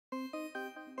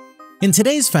In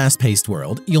today's fast-paced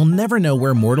world, you'll never know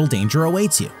where mortal danger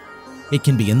awaits you. It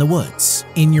can be in the woods,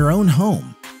 in your own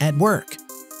home, at work,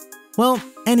 well,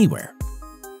 anywhere.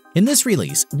 In this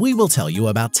release, we will tell you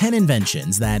about 10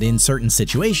 inventions that, in certain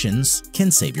situations,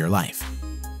 can save your life.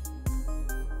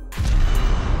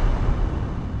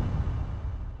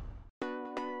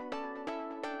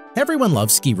 Everyone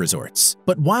loves ski resorts,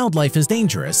 but wildlife is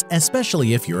dangerous,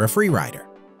 especially if you're a freerider.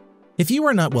 If you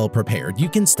are not well prepared, you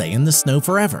can stay in the snow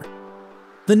forever.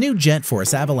 The new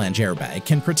JetForce Avalanche airbag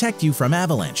can protect you from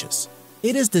avalanches.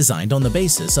 It is designed on the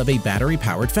basis of a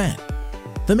battery-powered fan.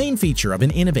 The main feature of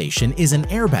an innovation is an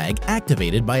airbag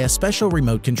activated by a special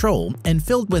remote control and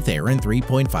filled with air in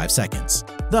 3.5 seconds,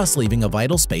 thus leaving a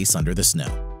vital space under the snow.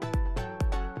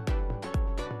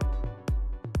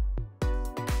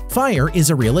 Fire is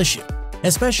a real issue,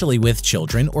 especially with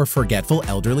children or forgetful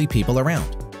elderly people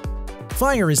around.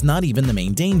 Fire is not even the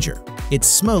main danger. It's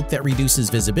smoke that reduces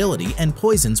visibility and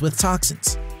poisons with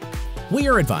toxins. We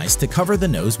are advised to cover the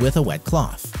nose with a wet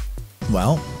cloth.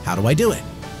 Well, how do I do it?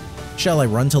 Shall I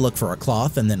run to look for a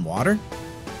cloth and then water?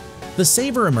 The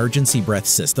Saver emergency breath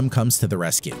system comes to the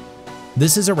rescue.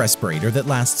 This is a respirator that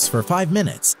lasts for 5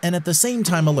 minutes and at the same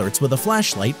time alerts with a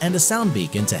flashlight and a sound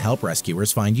beacon to help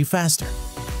rescuers find you faster.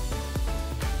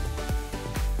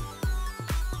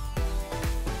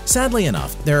 Sadly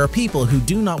enough, there are people who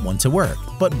do not want to work,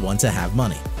 but want to have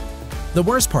money. The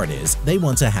worst part is, they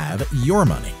want to have your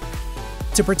money.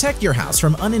 To protect your house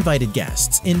from uninvited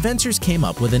guests, inventors came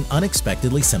up with an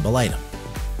unexpectedly simple item.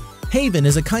 Haven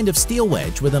is a kind of steel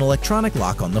wedge with an electronic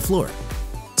lock on the floor.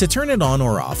 To turn it on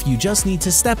or off, you just need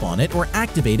to step on it or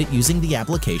activate it using the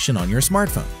application on your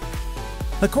smartphone.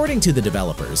 According to the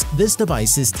developers, this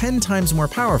device is 10 times more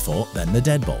powerful than the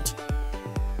deadbolt.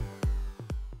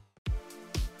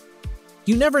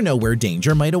 You never know where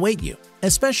danger might await you,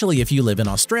 especially if you live in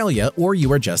Australia or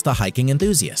you are just a hiking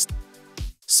enthusiast.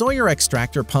 Sawyer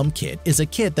Extractor Pump Kit is a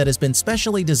kit that has been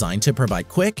specially designed to provide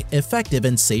quick, effective,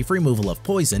 and safe removal of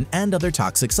poison and other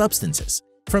toxic substances,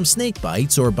 from snake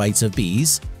bites or bites of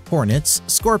bees, hornets,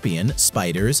 scorpion,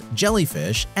 spiders,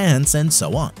 jellyfish, ants, and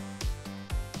so on.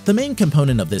 The main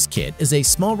component of this kit is a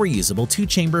small reusable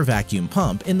 2-chamber vacuum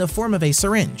pump in the form of a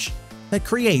syringe that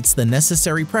creates the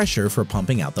necessary pressure for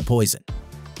pumping out the poison.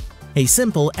 A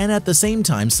simple and at the same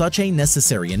time such a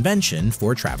necessary invention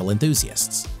for travel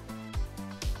enthusiasts.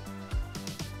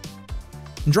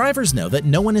 Drivers know that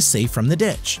no one is safe from the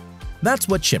ditch. That's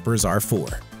what chippers are for.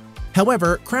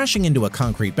 However, crashing into a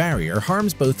concrete barrier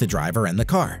harms both the driver and the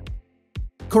car.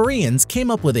 Koreans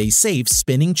came up with a safe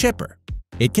spinning chipper.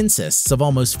 It consists of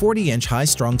almost 40-inch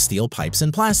high-strung steel pipes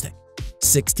and plastic,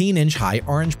 16-inch high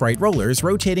orange bright rollers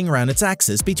rotating around its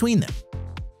axis between them.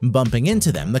 Bumping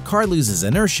into them, the car loses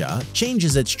inertia,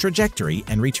 changes its trajectory,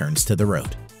 and returns to the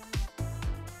road.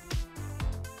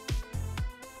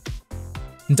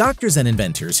 Doctors and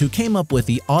inventors who came up with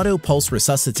the auto pulse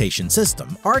resuscitation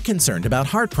system are concerned about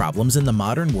heart problems in the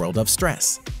modern world of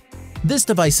stress. This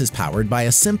device is powered by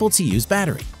a simple-to-use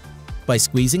battery. By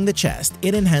squeezing the chest,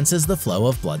 it enhances the flow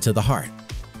of blood to the heart.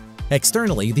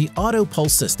 Externally, the auto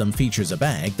pulse system features a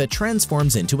bag that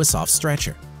transforms into a soft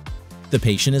stretcher. The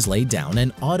patient is laid down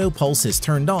and auto pulse is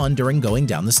turned on during going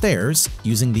down the stairs,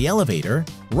 using the elevator,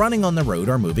 running on the road,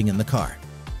 or moving in the car.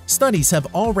 Studies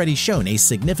have already shown a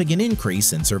significant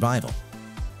increase in survival.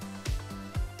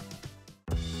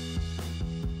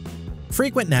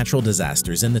 Frequent natural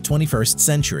disasters in the 21st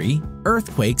century,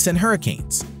 earthquakes and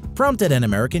hurricanes, prompted an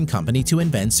American company to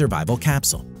invent survival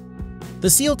capsule. The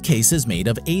sealed case is made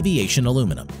of aviation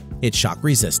aluminum. It's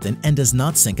shock-resistant and does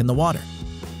not sink in the water.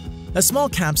 A small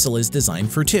capsule is designed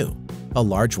for 2, a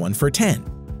large one for 10.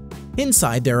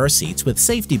 Inside there are seats with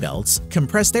safety belts,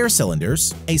 compressed air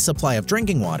cylinders, a supply of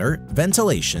drinking water,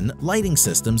 ventilation, lighting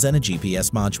systems, and a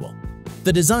GPS module.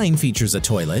 The design features a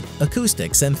toilet,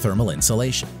 acoustics, and thermal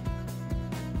insulation.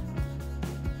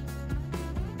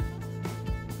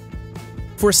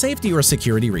 For safety or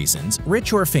security reasons,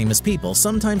 rich or famous people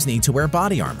sometimes need to wear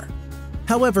body armor.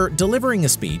 However, delivering a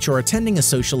speech or attending a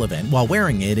social event while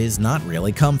wearing it is not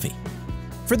really comfy.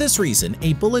 For this reason,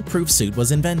 a bulletproof suit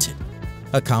was invented.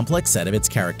 A complex set of its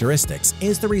characteristics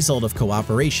is the result of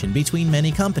cooperation between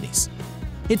many companies.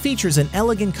 It features an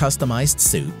elegant customized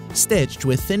suit stitched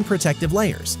with thin protective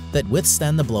layers that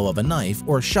withstand the blow of a knife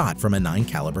or shot from a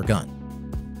 9-caliber gun.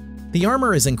 The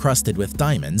armor is encrusted with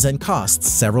diamonds and costs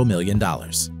several $million.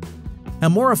 A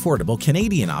more affordable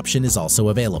Canadian option is also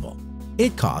available.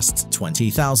 It costs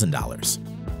 $20,000.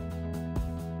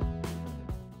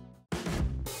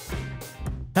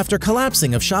 After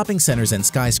collapsing of shopping centers and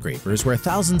skyscrapers where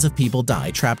thousands of people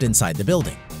die trapped inside the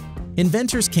building,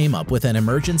 Inventors came up with an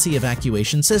emergency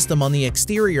evacuation system on the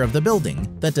exterior of the building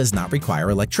that does not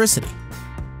require electricity.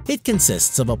 It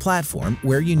consists of a platform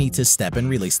where you need to step and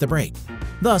release the brake,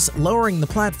 thus lowering the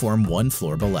platform one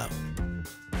floor below.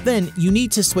 Then you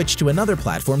need to switch to another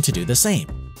platform to do the same.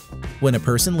 When a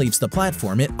person leaves the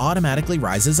platform, it automatically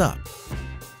rises up.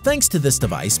 Thanks to this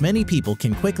device, many people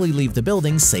can quickly leave the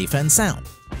building safe and sound.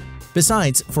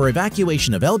 Besides, for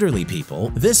evacuation of elderly people,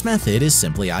 this method is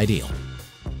simply ideal.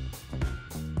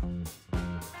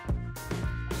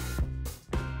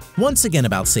 Once again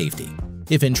about safety.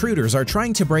 If intruders are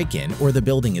trying to break in or the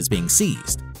building is being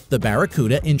seized, the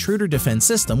Barracuda Intruder Defense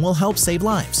System will help save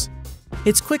lives.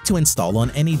 It's quick to install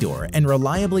on any door and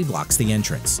reliably blocks the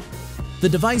entrance. The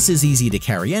device is easy to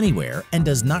carry anywhere and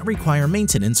does not require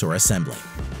maintenance or assembly.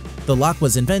 The lock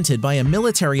was invented by a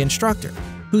military instructor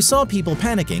who saw people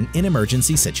panicking in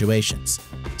emergency situations.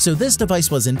 So this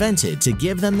device was invented to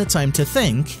give them the time to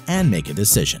think and make a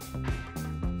decision.